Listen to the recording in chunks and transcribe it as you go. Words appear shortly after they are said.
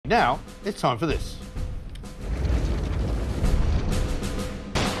Now, it's time for this.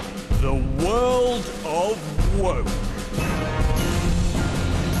 The world of woke.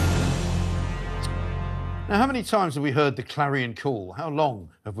 Now, how many times have we heard the clarion call? How long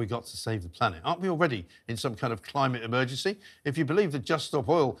have we got to save the planet? Aren't we already in some kind of climate emergency? If you believe the Just Stop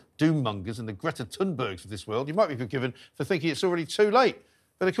Oil doommongers and the Greta Thunbergs of this world, you might be forgiven for thinking it's already too late.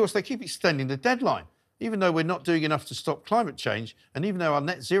 But of course, they keep extending the deadline. Even though we're not doing enough to stop climate change, and even though our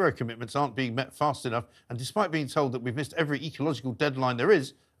net zero commitments aren't being met fast enough, and despite being told that we've missed every ecological deadline there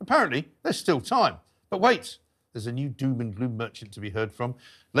is, apparently there's still time. But wait, there's a new doom and gloom merchant to be heard from.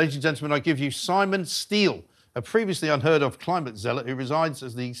 Ladies and gentlemen, I give you Simon Stiell, a previously unheard of climate zealot who resides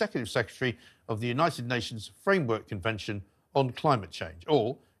as the Executive Secretary of the United Nations Framework Convention on Climate Change,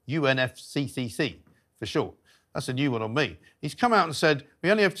 or UNFCCC for short. That's a new one on me. He's come out and said,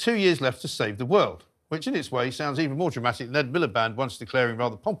 we only have 2 years left to save the world, which in its way sounds even more dramatic than Ed Miliband once declaring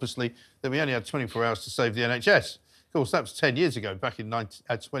rather pompously that we only had 24 hours to save the NHS. Of course, that was 10 years ago, back in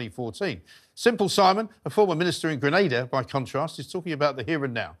 2014. Simple Simon, a former minister in Grenada, by contrast, is talking about the here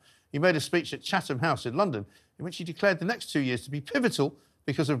and now. He made a speech at Chatham House in London in which he declared the next 2 years to be pivotal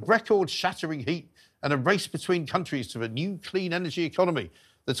because of record-shattering heat and a race between countries to a new clean energy economy.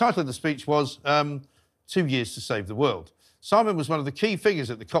 The title of the speech was 2 years to save the world. Simon was one of the key figures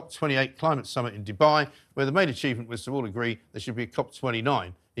at the COP28 climate summit in Dubai, where the main achievement was to all agree there should be a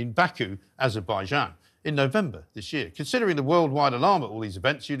COP29 in Baku, Azerbaijan, in November this year. Considering the worldwide alarm at all these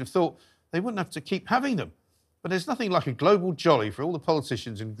events, you'd have thought they wouldn't have to keep having them. But there's nothing like a global jolly for all the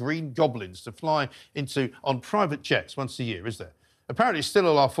politicians and green goblins to fly into on private jets once a year, is there? Apparently it's still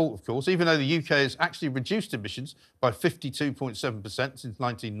all our fault, of course, even though the UK has actually reduced emissions by 52.7% since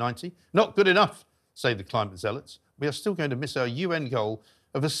 1990. Not good enough, say the climate zealots. We are still going to miss our UN goal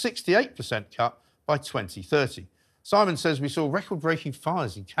of a 68% cut by 2030. Simon says we saw record-breaking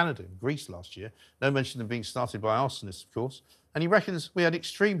fires in Canada and Greece last year. No mention of them being started by arsonists, of course. And he reckons we had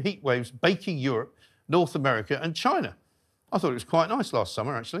extreme heat waves baking Europe, North America and China. I thought it was quite nice last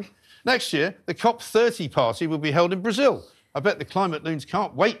summer, actually. Next year, the COP30 party will be held in Brazil. I bet the climate loons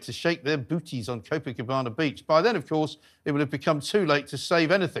can't wait to shake their booties on Copacabana Beach. By then, of course, it will have become too late to save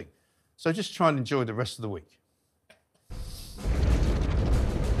anything. So just try and enjoy the rest of the week.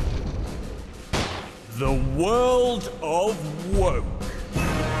 The world of woke.